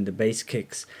snare and the bass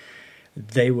kicks,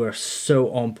 they were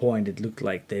so on point. It looked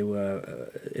like they were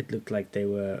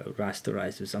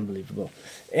rasterized. It was unbelievable.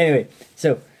 Anyway,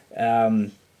 so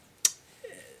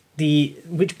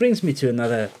which brings me to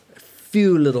another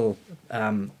few little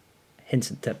hints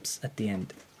and tips at the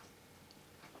end.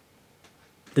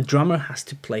 The drummer has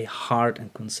to play hard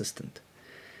and consistent.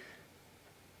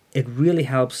 It really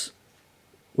helps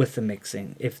with the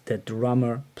mixing if the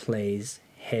drummer plays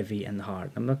heavy and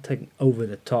hard. I'm not taking over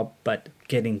the top, but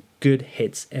getting good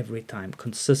hits every time,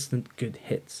 consistent good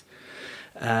hits.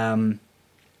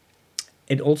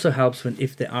 It also helps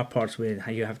if there are parts where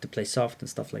you have to play soft and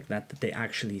stuff like that they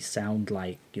actually sound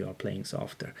like you are playing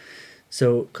softer.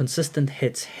 So consistent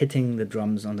hits, hitting the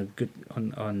drums on a good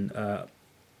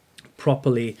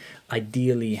properly,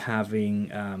 ideally having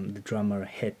the drummer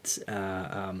hit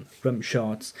rim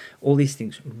shots. All these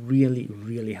things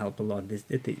really help a lot.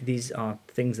 These are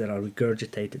things that are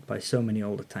regurgitated by so many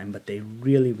all the time, but they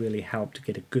really help to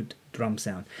get a good drum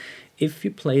sound. If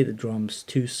you play the drums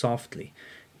too softly,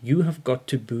 you have got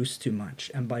to boost too much,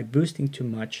 and by boosting too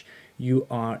much, you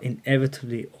are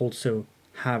inevitably also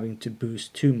having to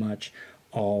boost too much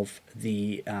of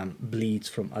the bleeds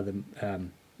from other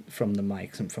from the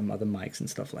mics and from other mics and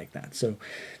stuff like that. So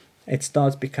it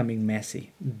starts becoming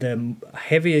messy. The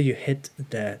heavier you hit,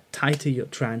 the tighter your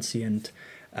transient.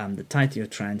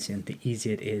 The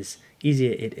easier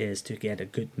it is to get a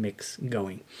good mix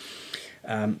going.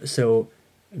 So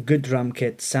good drum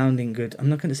kit, sounding good. I'm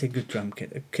not going to say good drum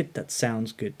kit. A kit that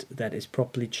sounds good, that is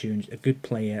properly tuned, a good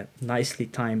player, nicely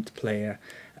timed player,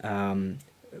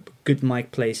 good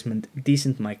mic placement,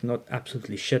 decent mic, not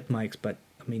absolutely shit mics, but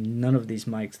I mean, none of these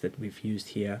mics that we've used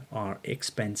here are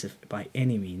expensive by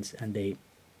any means, and they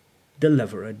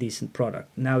deliver a decent product.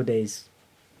 Nowadays,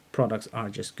 products are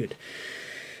just good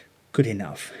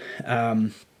enough.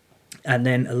 And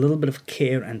then a little bit of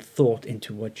care and thought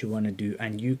into what you want to do,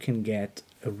 and you can get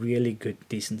a really good,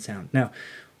 decent sound. Now,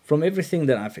 from everything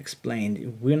that I've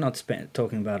explained, we're not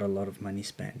talking about a lot of money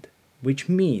spent, which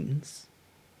means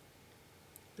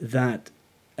that...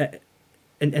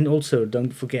 And also,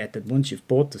 don't forget that once you've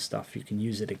bought the stuff, you can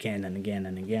use it again and again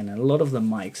and again. And a lot of the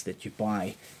mics that you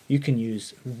buy, you can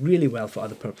use really well for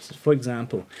other purposes. For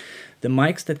example, the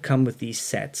mics that come with these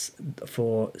sets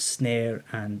for snare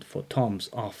and for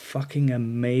toms are fucking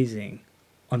amazing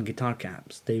on guitar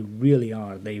caps. They really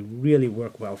are. They really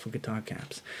work well for guitar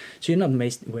caps. So you're not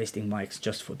wasting mics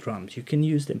just for drums. You can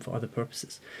use them for other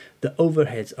purposes. The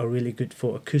overheads are really good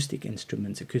for acoustic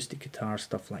instruments, acoustic guitar,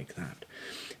 stuff like that.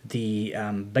 The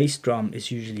bass drum is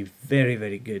usually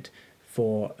very good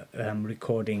for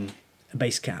recording a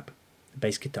bass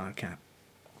guitar cap.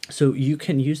 So you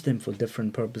can use them for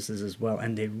different purposes as well,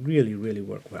 and they really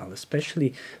work well.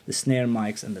 Especially the snare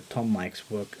mics and the tom mics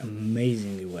work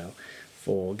amazingly well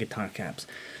for guitar caps.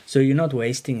 So you're not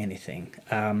wasting anything,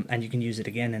 and you can use it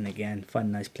again and again, find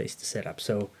a nice place to set up.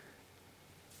 So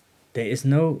there is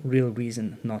no real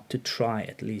reason not to try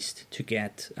at least to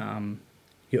get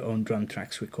your own drum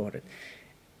tracks recorded.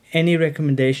 Any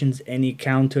recommendations, any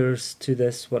counters to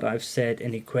this, what I've said,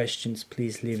 any questions,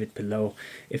 please leave it below.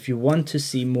 If you want to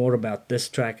see more about this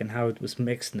track and how it was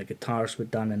mixed and the guitars were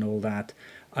done and all that,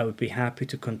 I would be happy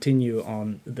to continue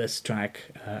on this track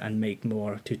and make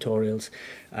more tutorials,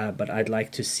 but I'd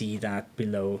like to see that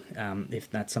below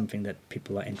if that's something that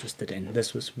people are interested in.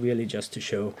 This was really just to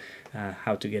show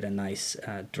how to get a nice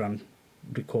drum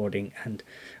recording, and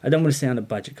I don't want to say on a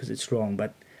budget because it's wrong,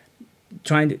 but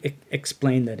trying to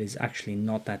explain that is actually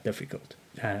not that difficult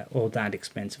or that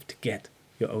expensive to get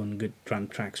your own good drum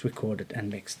tracks recorded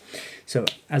and mixed. So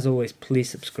as always,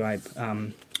 please subscribe,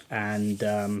 and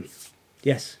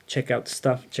yes, check out the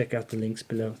stuff, check out the links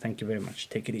below. Thank you very much.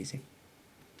 Take it easy.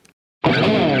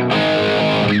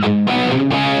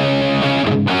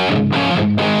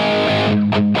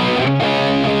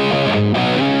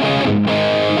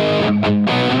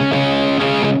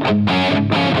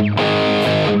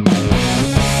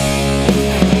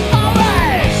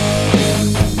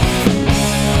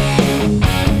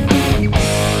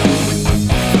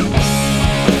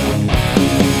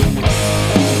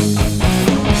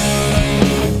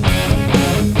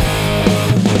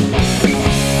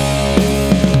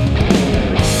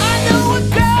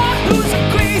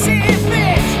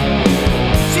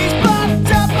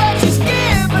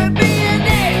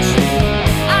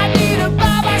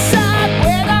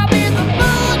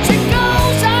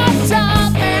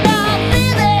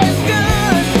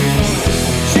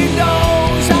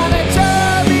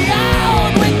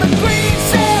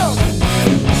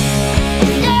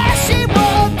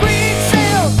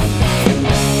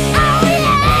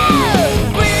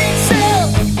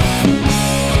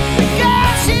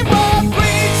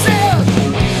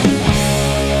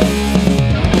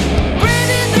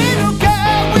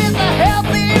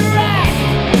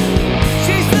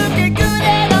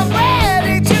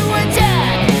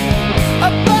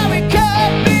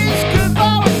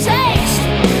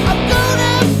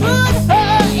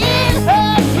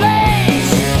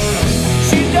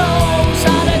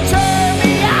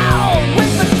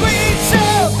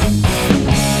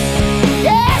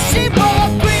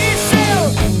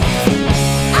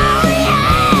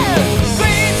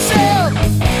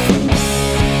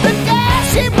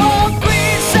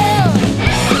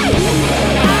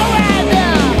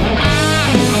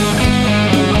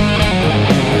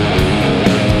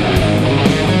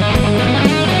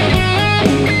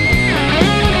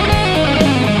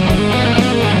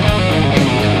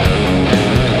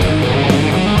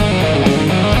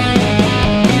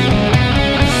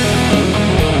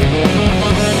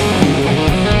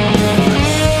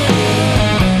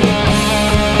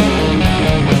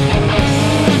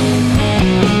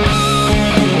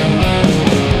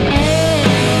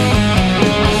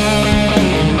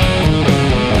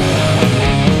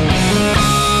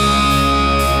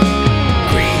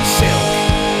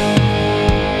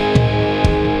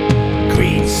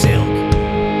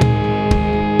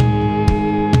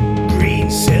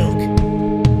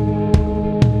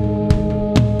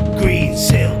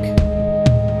 Sail